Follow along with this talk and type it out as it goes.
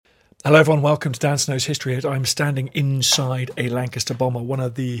Hello everyone, welcome to Dan Snow's History Hit. I'm standing inside a Lancaster bomber, one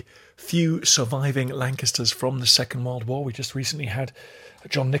of the few surviving Lancasters from the Second World War. We just recently had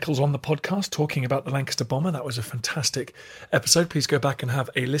John Nichols on the podcast talking about the Lancaster bomber. That was a fantastic episode. Please go back and have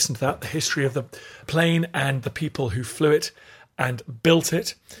a listen to that, the history of the plane and the people who flew it and built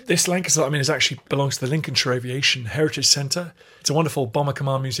it. This Lancaster, actually belongs to the Lincolnshire Aviation Heritage Centre. It's a wonderful bomber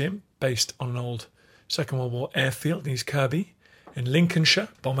command museum based on an old Second World War airfield in East Kirby, in Lincolnshire,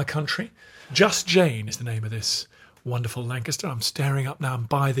 bomber country. Just Jane is the name of this wonderful Lancaster. I'm staring up now. I'm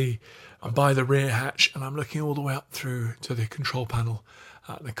by the rear hatch, and I'm looking all the way up through to the control panel,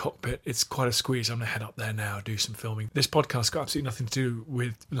 the cockpit. It's quite a squeeze. I'm going to head up there now, do some filming. This podcast's got absolutely nothing to do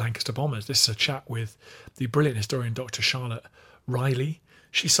with Lancaster bombers. This is a chat with the brilliant historian, Dr. Charlotte Riley.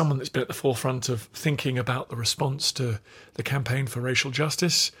 She's someone that's been at the forefront of thinking about the response to the campaign for racial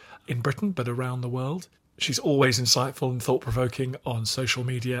justice in Britain, but around the world. She's always insightful and thought-provoking on social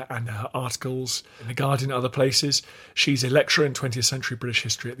media and her articles in The Guardian and other places. She's a lecturer in 20th century British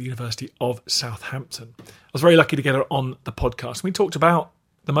history at the University of Southampton. I was very lucky to get her on the podcast. We talked about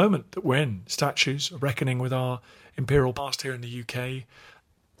the moment that we're in, statues, a reckoning with our imperial past here in the UK,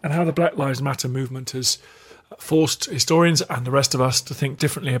 and how the Black Lives Matter movement has forced historians and the rest of us to think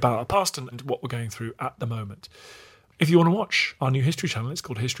differently about our past and what we're going through at the moment. If you want to watch our new history channel, it's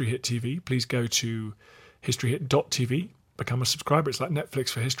called History Hit TV. Please go to historyhit.tv, become a subscriber. It's like Netflix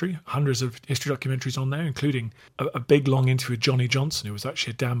for history. Hundreds of history documentaries on there, including a big long interview with Johnny Johnson, who was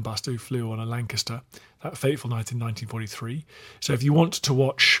actually a dam buster who flew on a Lancaster that fateful night in 1943. So if you want to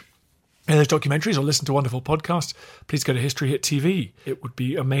watch those documentaries or listen to wonderful podcasts, please go to History Hit TV. It would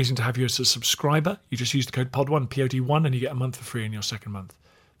be amazing to have you as a subscriber. You just use the code POD1, POD1, and you get a month for free in your second month.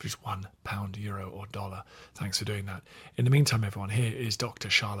 Which is £1, euro or dollar. Thanks for doing that. In the meantime, everyone, here is Dr.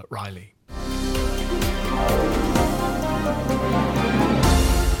 Charlotte Riley.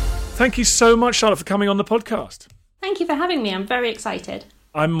 Thank you so much, Charlotte, for coming on the podcast. Thank you for having me. I'm very excited.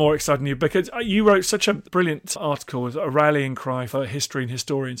 I'm more excited than you because you wrote such a brilliant article, a rallying cry for history and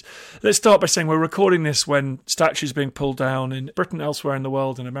historians. Let's start by saying we're recording this when statues are being pulled down in Britain, elsewhere in the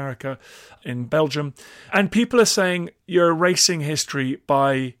world, in America, in Belgium. And people are saying you're erasing history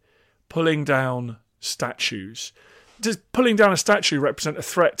by pulling down statues. Does pulling down a statue represent a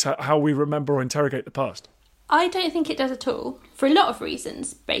threat to how we remember or interrogate the past? I don't think it does at all, for a lot of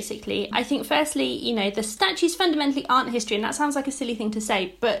reasons, basically. I think, firstly, the statues fundamentally aren't history, and that sounds like a silly thing to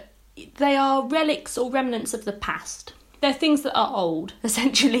say, but they are relics or remnants of the past. They're things that are old,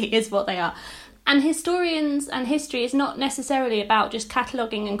 essentially, is what they are. And historians and history is not necessarily about just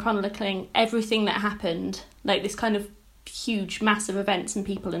cataloguing and chronicling everything that happened, like this kind of huge mass of events and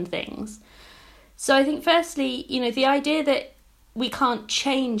people and things. So I think, firstly, the idea that we can't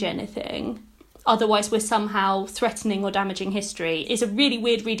change anything, otherwise we're somehow threatening or damaging history, is a really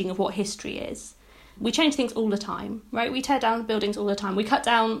weird reading of what history is. We change things all the time, right? We tear down buildings all the time. We cut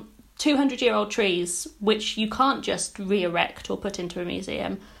down 200-year-old trees, which you can't just re-erect or put into a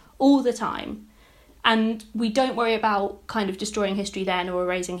museum, all the time. And we don't worry about kind of destroying history then or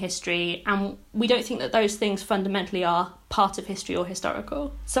erasing history, and we don't think that those things fundamentally are part of history or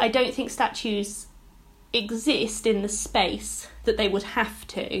historical. So I don't think statues exist in the space that they would have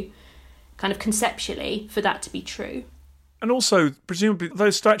to, kind of conceptually, for that to be true. And also, presumably,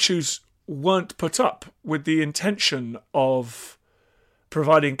 those statues weren't put up with the intention of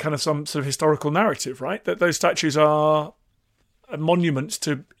providing kind of some sort of historical narrative, right? That those statues are monuments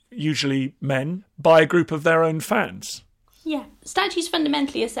to usually men by a group of their own fans. Yeah, statues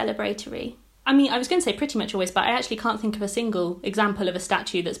fundamentally are celebratory. I mean, I was going to say pretty much always, but I actually can't think of a single example of a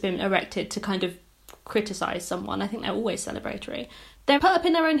statue that's been erected to kind of criticise someone. I think they're always celebratory. They're put up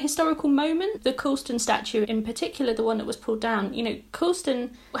in their own historical moment. The Coulston statue, in particular, the one that was pulled down,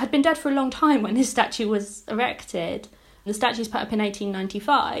 Coulston had been dead for a long time when his statue was erected. The statue's put up in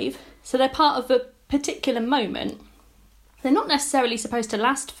 1895, so they're part of a particular moment. They're not necessarily supposed to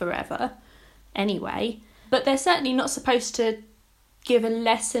last forever, anyway, but they're certainly not supposed to give a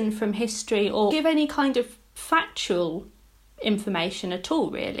lesson from history or give any kind of factual information at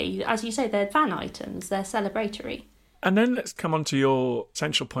all, really. As you say, they're fan items, they're celebratory. And then let's come on to your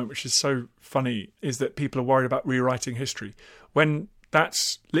central point, which is so funny, is that people are worried about rewriting history, when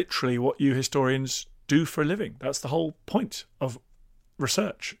that's literally what you historians do for a living. That's the whole point of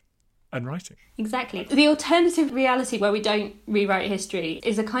research and writing. Exactly. The alternative reality where we don't rewrite history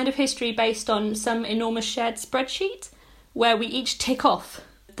is a kind of history based on some enormous shared spreadsheet where we each tick off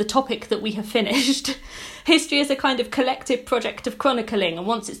the topic that we have finished. History is a kind of collective project of chronicling, and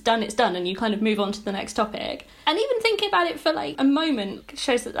once it's done, and you kind of move on to the next topic. And even thinking about it for like a moment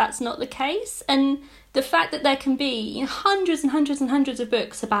shows that that's not the case. And the fact that there can be hundreds and hundreds and hundreds of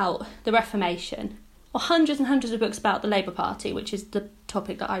books about the Reformation, or hundreds and hundreds of books about the Labour Party, which is the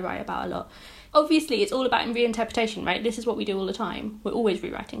topic that I write about a lot. Obviously, it's all about reinterpretation, right? This is what we do all the time. We're always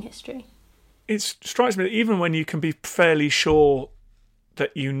rewriting history. It strikes me that even when you can be fairly sure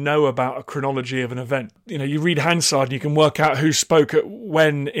that you know about a chronology of an event, you read Hansard and you can work out who spoke at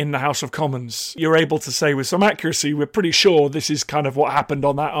when in the House of Commons. You're able to say with some accuracy, we're pretty sure this is kind of what happened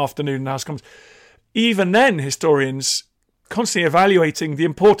on that afternoon in the House of Commons. Even then, historians constantly evaluating the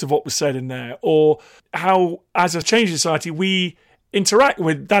import of what was said in there, or how, as a changing society, we interact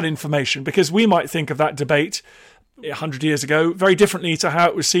with that information, because we might think of that debate 100 years ago very differently to how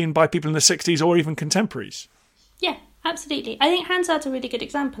it was seen by people in the 60s or even contemporaries. Yeah, absolutely. I think Hansard's a really good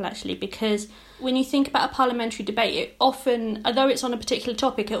example, actually, because when you think about a parliamentary debate, it often, although it's on a particular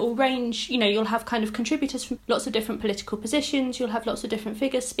topic, it will range, you'll have kind of contributors from lots of different political positions, you'll have lots of different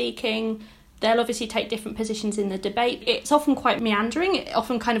figures speaking. They'll obviously take different positions in the debate. It's often quite meandering. It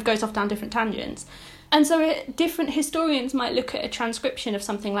often kind of goes off down different tangents. And so different historians might look at a transcription of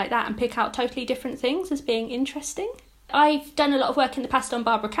something like that and pick out totally different things as being interesting. I've done a lot of work in the past on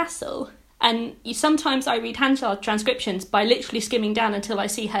Barbara Castle, and sometimes I read Hansard transcriptions by literally skimming down until I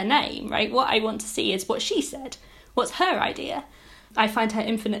see her name, right? What I want to see is what she said. What's her idea? I find her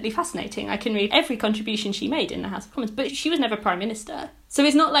infinitely fascinating. I can read every contribution she made in the House of Commons, but she was never Prime Minister. So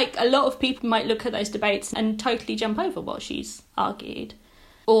it's not like a lot of people might look at those debates and totally jump over what she's argued,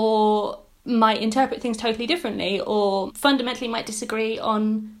 or might interpret things totally differently, or fundamentally might disagree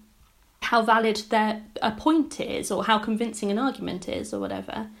on how valid their point is, or how convincing an argument is, or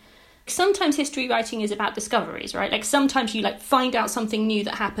whatever. Sometimes history writing is about discoveries, right? Like sometimes you find out something new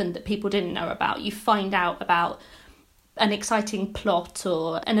that happened that people didn't know about. You find out about an exciting plot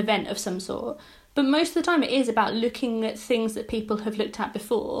or an event of some sort. But most of the time it is about looking at things that people have looked at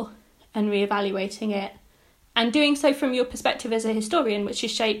before and reevaluating it, and doing so from your perspective as a historian, which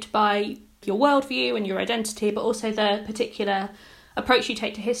is shaped by your worldview and your identity, but also the particular approach you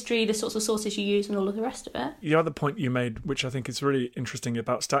take to history, the sorts of sources you use, and all of the rest of it. The other point you made, which I think is really interesting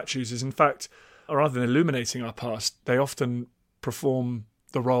about statues, is in fact, rather than illuminating our past, they often perform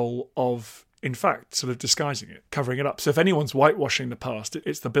the role of, in fact, sort of disguising it, covering it up. So if anyone's whitewashing the past,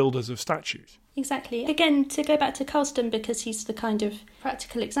 it's the builders of statues. Exactly. Again, to go back to Colston, because he's the kind of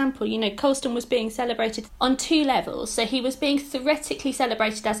practical example, Colston was being celebrated on two levels. So he was being theoretically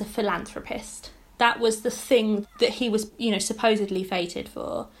celebrated as a philanthropist. That was the thing that he was, supposedly fated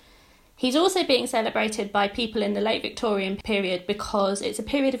for. He's also being celebrated by people in the late Victorian period because it's a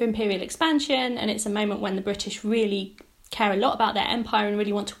period of imperial expansion, and it's a moment when the British really care a lot about their empire and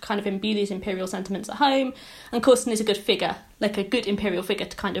really want to kind of imbue these imperial sentiments at home. And Colston is a good figure, like a good imperial figure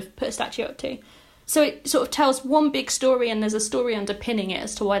to kind of put a statue up to. So it sort of tells one big story, and there's a story underpinning it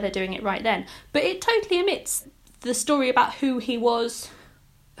as to why they're doing it right then. But it totally omits the story about who he was,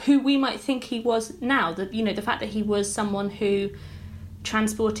 who we might think he was now. The fact that he was someone who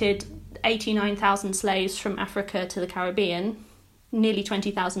transported 89,000 slaves from Africa to the Caribbean, nearly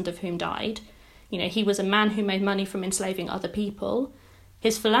 20,000 of whom died. He was a man who made money from enslaving other people.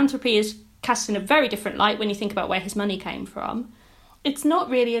 His philanthropy is cast in a very different light when you think about where his money came from. It's not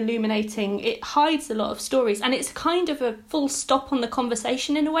really illuminating. It hides a lot of stories, and it's kind of a full stop on the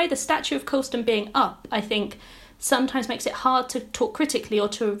conversation in a way. The statue of Colston being up, I think, sometimes makes it hard to talk critically or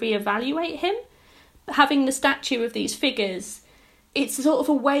to reevaluate him. Having the statue of these figures, it's sort of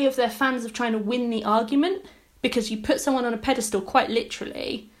a way of their fans of trying to win the argument, because you put someone on a pedestal quite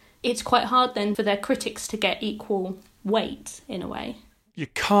literally. It's quite hard then for their critics to get equal weight, in a way. You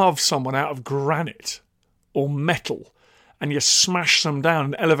carve someone out of granite or metal, and you smash them down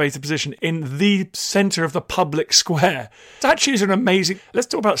in an elevated position in the centre of the public square. Statues are amazing. Let's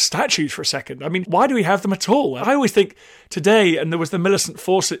talk about statues for a second. I mean, why do we have them at all? I always think today, and there was the Millicent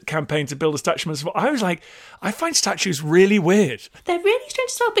Fawcett campaign to build a statue, I was like, I find statues really weird. They're really strange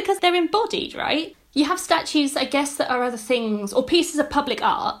as well because they're embodied, right? You have statues, I guess, that are other things, or pieces of public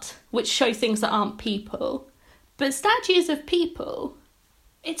art, which show things that aren't people. But statues of people,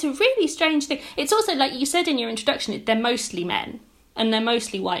 it's a really strange thing. It's also, like you said in your introduction, they're mostly men, and they're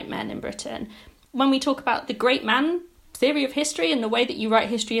mostly white men in Britain. When we talk about the great man theory of history and the way that you write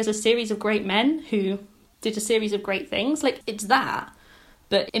history as a series of great men who did a series of great things, it's that.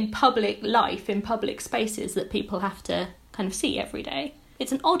 But in public life, in public spaces that people have to kind of see every day.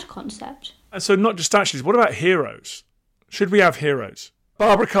 It's an odd concept. And so not just statues, what about heroes? Should we have heroes?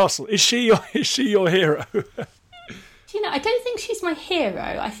 Barbara Castle, is she your hero? Do you know, I don't think she's my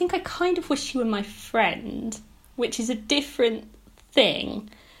hero. I think I kind of wish she were my friend, which is a different thing.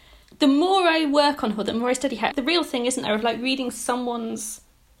 The more I work on her, the more I study her, the real thing, isn't there, of like reading someone's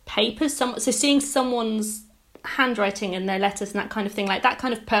papers, so seeing someone's handwriting and their letters and that kind of thing, like that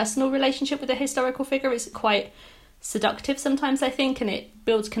kind of personal relationship with a historical figure is quite seductive sometimes, I think, and it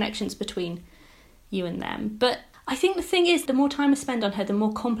builds connections between you and them. But I think the thing is, the more time I spend on her, the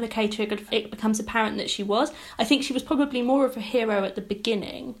more complicated it becomes apparent that she was. I think she was probably more of a hero at the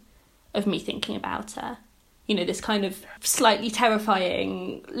beginning of me thinking about her. You know, this kind of slightly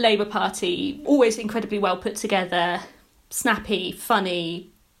terrifying Labour Party, always incredibly well put together, snappy,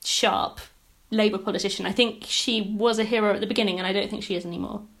 funny, sharp Labour politician. I think she was a hero at the beginning, and I don't think she is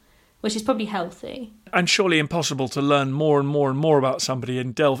anymore, which is probably healthy. And surely impossible to learn more and more and more about somebody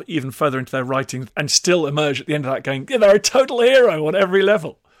and delve even further into their writing and still emerge at the end of that going, yeah, they're a total hero on every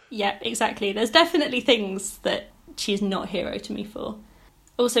level. Yeah, exactly. There's definitely things that she's not a hero to me for.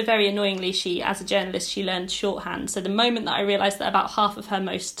 Also, very annoyingly, she, as a journalist, she learned shorthand. So the moment that I realised that about half of her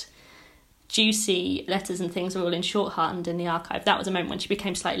most juicy letters and things were all in shorthand in the archive, that was a moment when she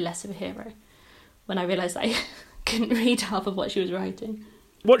became slightly less of a hero, when I realised I couldn't read half of what she was writing.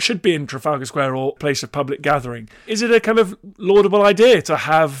 What should be in Trafalgar Square or place of public gathering? Is it a kind of laudable idea to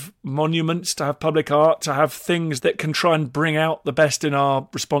have monuments, to have public art, to have things that can try and bring out the best in our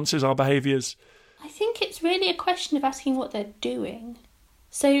responses, our behaviours? I think it's really a question of asking what they're doing.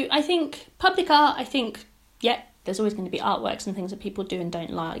 So I think public art, there's always going to be artworks and things that people do and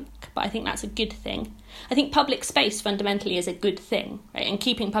don't like, but I think that's a good thing. I think public space fundamentally is a good thing, right? And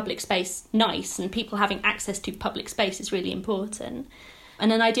keeping public space nice and people having access to public space is really important.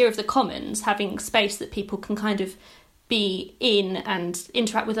 And an idea of the commons, having space that people can kind of be in and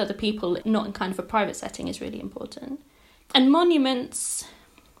interact with other people, not in kind of a private setting, is really important. And monuments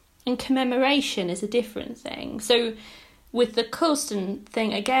and commemoration is a different thing. So with the Colston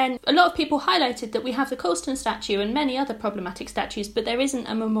thing, again, a lot of people highlighted that we have the Colston statue and many other problematic statues, but there isn't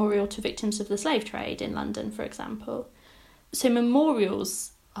a memorial to victims of the slave trade in London, for example. So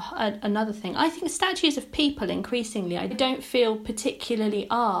memorials are another thing. I think statues of people increasingly, I don't feel particularly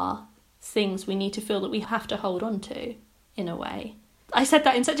are things we need to feel that we have to hold on to, in a way. I said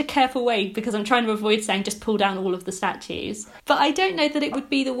that in such a careful way because I'm trying to avoid saying just pull down all of the statues. But I don't know that it would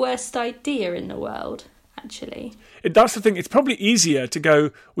be the worst idea in the world, actually. That's the thing. It's probably easier to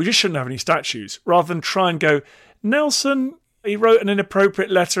go, we just shouldn't have any statues, rather than try and go, Nelson, he wrote an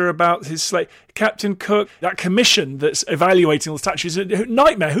inappropriate letter about his slave, Captain Cook, that commission that's evaluating all the statues.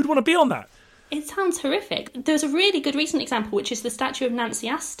 Nightmare. Who'd want to be on that? It sounds horrific. There's a really good recent example, which is the statue of Nancy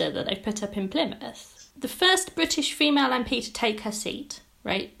Astor that they've put up in Plymouth. The first British female MP to take her seat,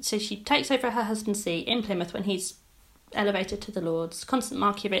 right? So she takes over her husband's seat in Plymouth when he's elevated to the Lords. Constance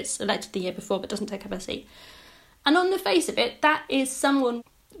Markievicz, elected the year before, but doesn't take up her seat. And on the face of it, that is someone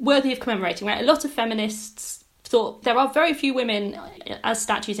worthy of commemorating, right? A lot of feminists thought there are very few women as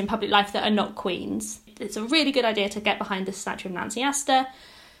statues in public life that are not queens. It's a really good idea to get behind the statue of Nancy Astor.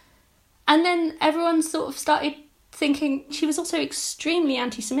 And then everyone sort of started thinking she was also extremely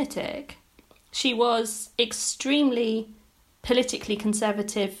anti-Semitic. She was extremely politically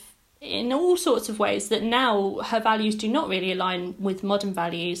conservative in all sorts of ways that now her values do not really align with modern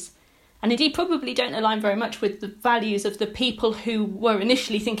values. And indeed probably don't align very much with the values of the people who were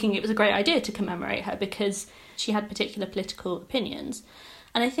initially thinking it was a great idea to commemorate her because she had particular political opinions.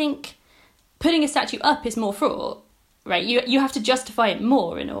 And I think putting a statue up is more fraught, right? You have to justify it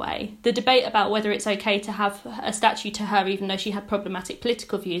more in a way. The debate about whether it's okay to have a statue to her even though she had problematic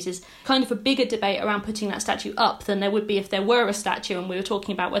political views is kind of a bigger debate around putting that statue up than there would be if there were a statue and we were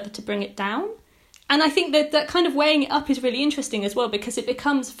talking about whether to bring it down. And I think that kind of weighing it up is really interesting as well because it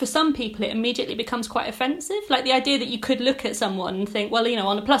becomes, for some people, it immediately becomes quite offensive. Like the idea that you could look at someone and think, well, you know,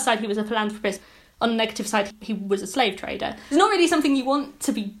 on the plus side, he was a philanthropist. On the negative side, he was a slave trader. It's not really something you want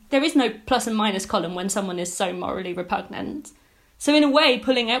to be. There is no plus and minus column when someone is so morally repugnant. So in a way,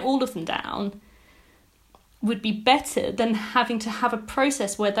 pulling out all of them down would be better than having to have a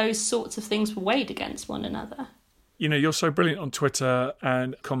process where those sorts of things were weighed against one another. You know, you're so brilliant on Twitter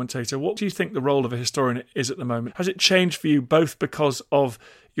and commentator. What do you think the role of a historian is at the moment? Has it changed for you both because of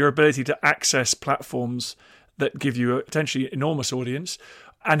your ability to access platforms that give you a potentially enormous audience?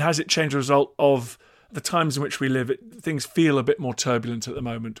 And has it changed as a result of the times in which we live? Things feel a bit more turbulent at the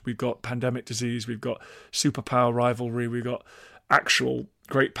moment. We've got pandemic disease, we've got superpower rivalry, we've got actual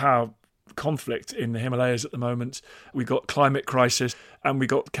great power conflict in the Himalayas at the moment. We've got climate crisis and we've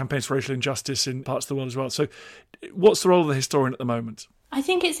got campaigns for racial injustice in parts of the world as well. So what's the role of the historian at the moment? I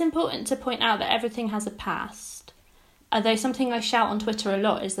think it's important to point out that everything has a past. Although something I shout on Twitter a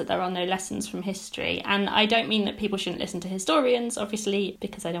lot is that there are no lessons from history. And I don't mean that people shouldn't listen to historians, obviously,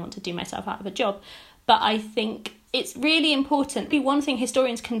 because I don't want to do myself out of a job. But I think it's really important. One thing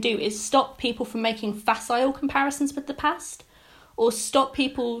historians can do is stop people from making facile comparisons with the past, or stop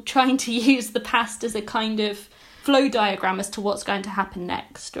people trying to use the past as a kind of flow diagram as to what's going to happen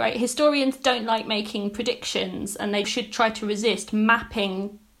next, right? Historians don't like making predictions, and they should try to resist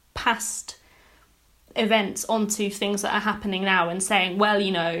mapping past events onto things that are happening now and saying, well,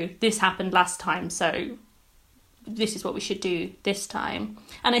 you know, this happened last time, so this is what we should do this time.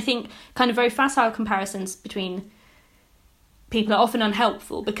 And I think kind of very facile comparisons between people are often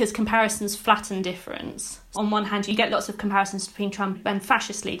unhelpful because comparisons flatten difference. On one hand, you get lots of comparisons between Trump and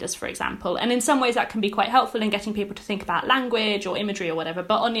fascist leaders, for example, and in some ways that can be quite helpful in getting people to think about language or imagery or whatever,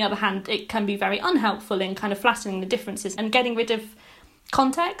 but on the other hand, it can be very unhelpful in kind of flattening the differences and getting rid of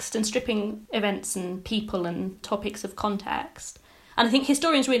context and stripping events and people and topics of context. And I think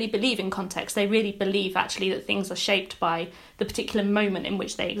historians really believe in context. They really believe actually that things are shaped by the particular moment in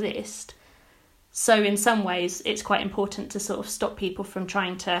which they exist. So in some ways it's quite important to sort of stop people from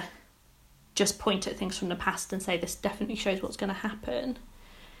trying to just point at things from the past and say this definitely shows what's going to happen.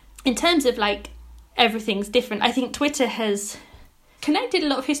 In terms of like everything's different, I think Twitter has connected a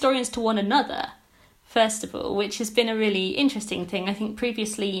lot of historians to one another, first of all, which has been a really interesting thing. I think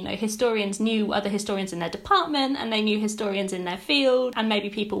previously, you know, historians knew other historians in their department and they knew historians in their field and maybe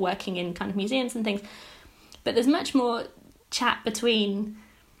people working in kind of museums and things. But there's much more chat between,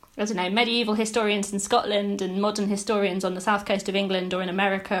 I don't know, medieval historians in Scotland and modern historians on the south coast of England or in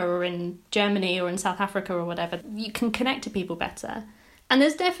America or in Germany or in South Africa or whatever. You can connect to people better. And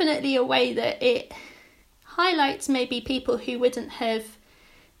there's definitely a way that it highlights maybe people who wouldn't have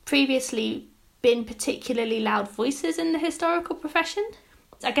previously been particularly loud voices in the historical profession.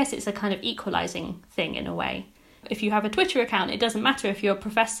 I guess it's a kind of equalising thing in a way. If you have a Twitter account, it doesn't matter if you're a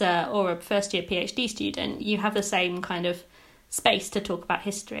professor or a first-year PhD student, you have the same kind of space to talk about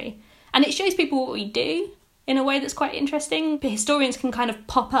history. And it shows people what we do in a way that's quite interesting. Historians can kind of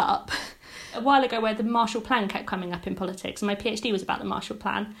pop up. A while ago where the Marshall Plan kept coming up in politics, and my PhD was about the Marshall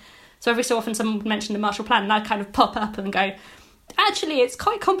Plan. So every so often someone would mention the Marshall Plan and I'd kind of pop up and go, actually, it's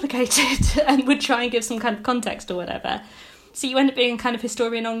quite complicated, and would try and give some kind of context or whatever. So you end up being kind of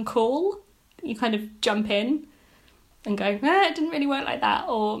historian on call. You kind of jump in and go, it didn't really work like that,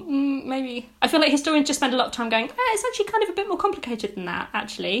 or maybe... I feel like historians just spend a lot of time going, it's actually kind of a bit more complicated than that,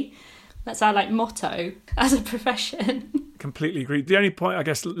 actually. That's our, motto as a profession. Completely agree. The only point, I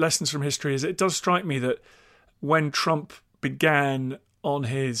guess, lessons from history is it does strike me that when Trump began on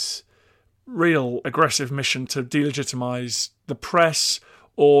his real aggressive mission to delegitimize the press,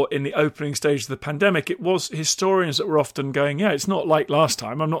 or in the opening stage of the pandemic, it was historians that were often going, it's not like last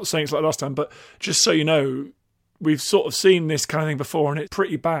time. I'm not saying it's like last time, but just so you know, we've sort of seen this kind of thing before and it's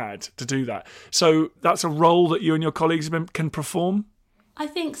pretty bad to do that. So that's a role that you and your colleagues can perform? I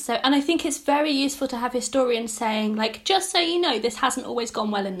think so. And I think it's very useful to have historians saying, just so you know, this hasn't always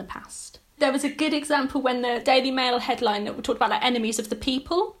gone well in the past. There was a good example when the Daily Mail headline that we talked about, enemies of the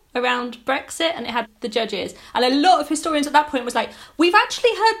people, around Brexit, and it had the judges. And a lot of historians at that point was we've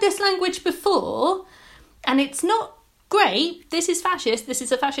actually heard this language before, and it's not great. This is fascist. This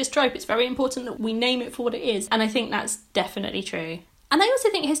is a fascist trope. It's very important that we name it for what it is. And I think that's definitely true. And I also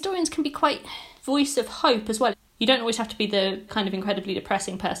think historians can be quite voice of hope as well. You don't always have to be the kind of incredibly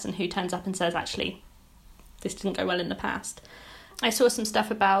depressing person who turns up and says, actually, this didn't go well in the past. I saw some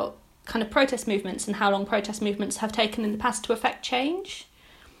stuff about kind of protest movements and how long protest movements have taken in the past to affect change.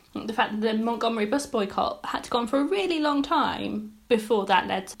 The fact that the Montgomery bus boycott had to go on for a really long time before that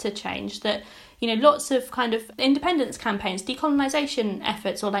led to change. That, lots of kind of independence campaigns, decolonisation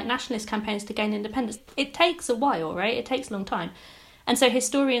efforts, or nationalist campaigns to gain independence, it takes a while, right? It takes a long time. And so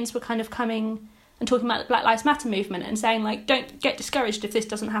historians were kind of coming and talking about the Black Lives Matter movement and saying, don't get discouraged if this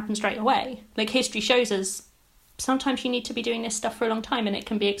doesn't happen straight away. History shows us sometimes you need to be doing this stuff for a long time and it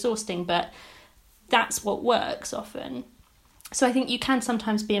can be exhausting, but that's what works often. So I think you can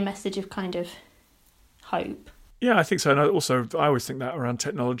sometimes be a message of kind of hope. Yeah, I think so. And I always think that around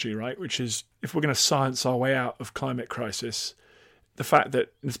technology, right? Which is, if we're going to science our way out of climate crisis, the fact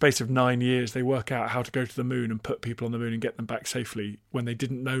that in the space of 9 years they work out how to go to the moon and put people on the moon and get them back safely when they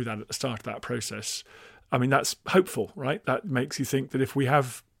didn't know that at the start of that process, I mean, that's hopeful, right? That makes you think that if we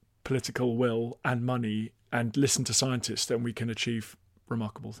have political will and money and listen to scientists, then we can achieve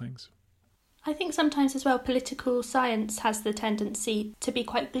remarkable things. I think sometimes as well, political science has the tendency to be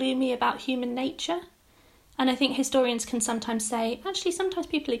quite gloomy about human nature. And I think historians can sometimes say, actually, sometimes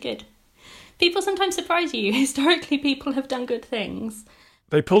people are good. People sometimes surprise you. Historically, people have done good things.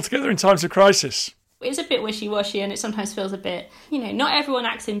 They pull together in times of crisis. It's a bit wishy-washy, and it sometimes feels a bit, not everyone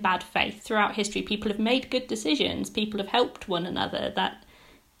acts in bad faith. Throughout history, people have made good decisions, people have helped one another. That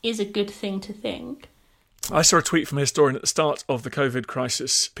is a good thing to think. I saw a tweet from a historian at the start of the COVID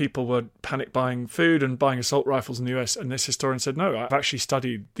crisis. People were panic buying food and buying assault rifles in the US, and this historian said, no, I've actually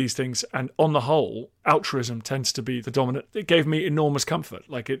studied these things, and on the whole, altruism tends to be the dominant. It gave me enormous comfort.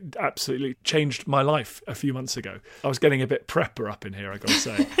 Like, it absolutely changed my life a few months ago. I was getting a bit prepper up in here, I got to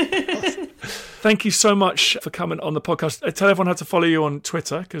say. Thank you so much for coming on the podcast. Tell everyone how to follow you on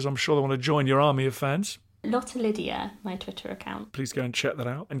Twitter, because I'm sure they want to join your army of fans. Lotta Lydia, my Twitter account. Please go and check that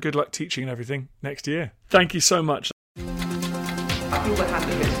out. And good luck teaching and everything next year. Thank you so much. I feel we have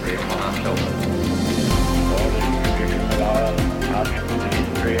the history on our shoulders.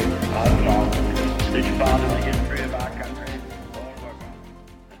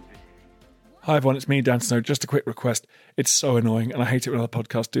 Hi everyone, it's me, Dan Snow. Just a quick request. It's so annoying and I hate it when other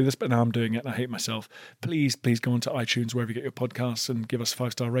podcasts do this, but now I'm doing it and I hate myself. Please go onto iTunes, wherever you get your podcasts, and give us a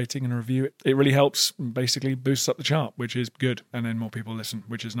 5-star rating and a review. It really helps, basically boosts up the chart, which is good, and then more people listen,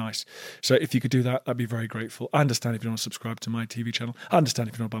 which is nice. So if you could do that, I'd be very grateful. I understand if you don't want to subscribe to my TV channel. I understand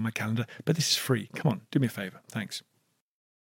if you don't buy my calendar, but this is free. Come on, do me a favour. Thanks.